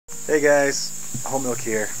Hey guys, Whole Milk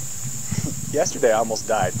here. Yesterday I almost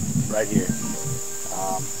died right here.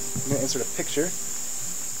 I'm going to insert a picture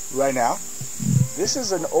right now. This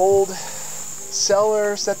is an old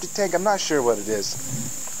cellar septic tank. I'm not sure what it is,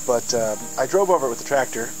 but I drove over it with the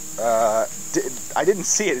tractor. I didn't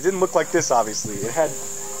see it. It didn't look like this, obviously. It had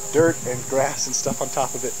dirt and grass and stuff on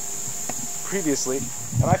top of it previously,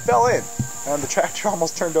 and I fell in, and the tractor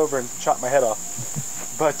almost turned over and chopped my head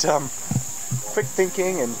off. But quick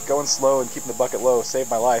thinking and going slow and keeping the bucket low saved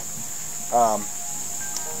my life.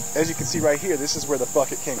 As you can see right here, this is where the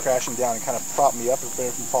bucket came crashing down and kind of propped me up and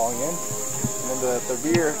prevented from falling in. And then the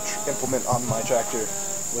rear implement on my tractor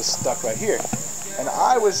was stuck right here. And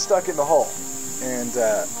I was stuck in the hole. And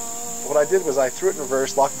what I did was I threw it in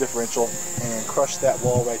reverse, locked the differential, and crushed that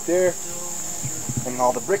wall right there. And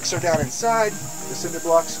all the bricks are down inside, the cinder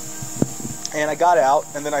blocks. And I got out,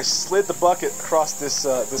 and then I slid the bucket across this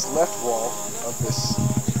this left wall of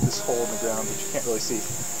this hole in the ground, which you can't really see.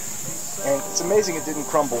 And it's amazing it didn't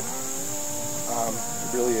crumble.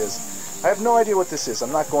 It really is. I have no idea what this is.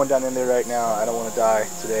 I'm not going down in there right now. I don't want to die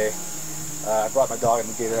today. I brought my dog and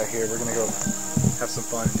the gator out here. We're gonna go have some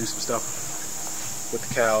fun and do some stuff with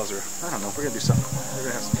the cows, or I don't know. We're gonna do something. We're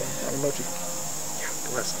gonna have some fun. Emoji. Yeah,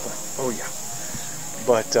 we'll have some fun. Oh yeah.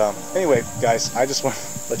 But anyway, guys, I just want to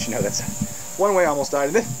let you know that's one way I almost died.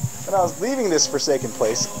 And then when I was leaving this forsaken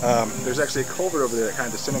place, there's actually a culvert over there that kind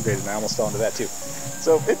of disintegrated, and I almost fell into that too.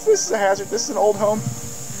 So this is a hazard. This is an old home.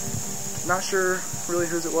 Not sure really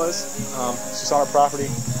whose it was. It's just on our property,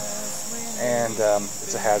 and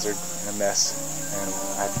it's a hazard and a mess, and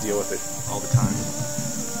I have to deal with it all the time.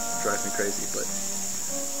 It drives me crazy, but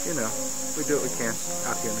you know, we do what we can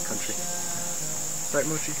out here in the country. Right,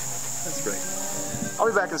 Mochi? That's right. I'll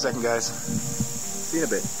be back in a second, guys. See you in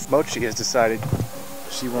a bit. Mochi has decided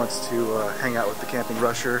she wants to hang out with the camping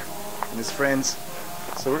rusher and his friends.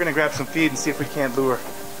 So we're going to grab some feed and see if we can't lure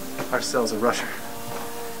ourselves a rusher.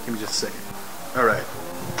 Give me just a second. Alright.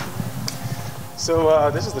 So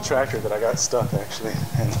this is the tractor that I got stuck, actually.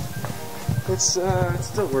 And it's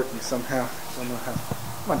still working somehow. I don't know how.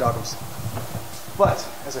 Come on, doggos. But,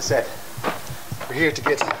 as I said, we're here to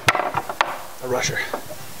get a rusher.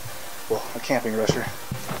 Well, a camping rusher.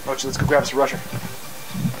 Mochi, let's go grab us a rusher.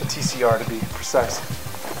 A TCR to be precise.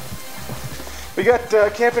 We got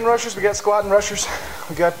camping rushers, we got squatting rushers,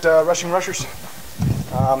 we got rushing rushers.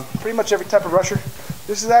 Pretty much every type of rusher.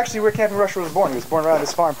 This is actually where Camping Rusher was born. He was born around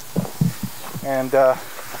this farm. And we're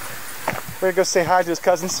gonna go say hi to his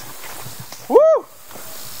cousins. Woo!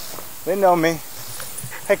 They know me.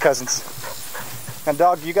 Hey cousins. Now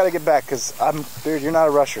dog, you gotta get back, because dude, you're not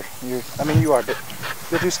a rusher. I mean you are, but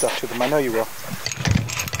you'll do stuff to them. I know you will.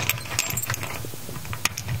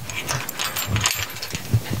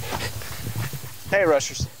 Hey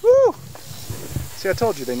rushers. Woo! See, I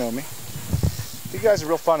told you they know me. You guys are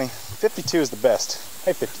real funny. 52 is the best.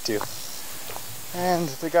 Hey 52.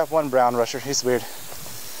 And we got one brown rusher. He's weird.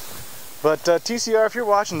 But TCR, if you're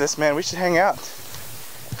watching this, man, we should hang out.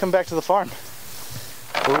 Come back to the farm.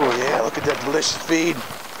 Oh yeah, look at that delicious feed.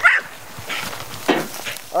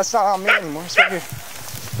 Oh, that's not on me anymore. It's right here.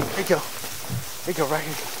 Here you go. Here you go, right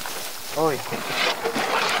here. Oh yeah.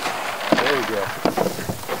 There you go.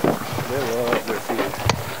 They love their feed.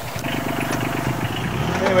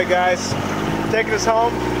 Anyway, guys, taking us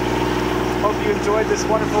home. Hope you enjoyed this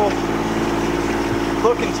wonderful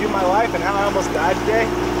look into my life and how I almost died today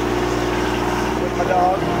with my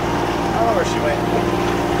dog. I don't know where she went.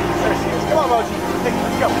 There she is. Come on, Mochi. Hey,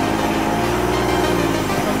 let's go.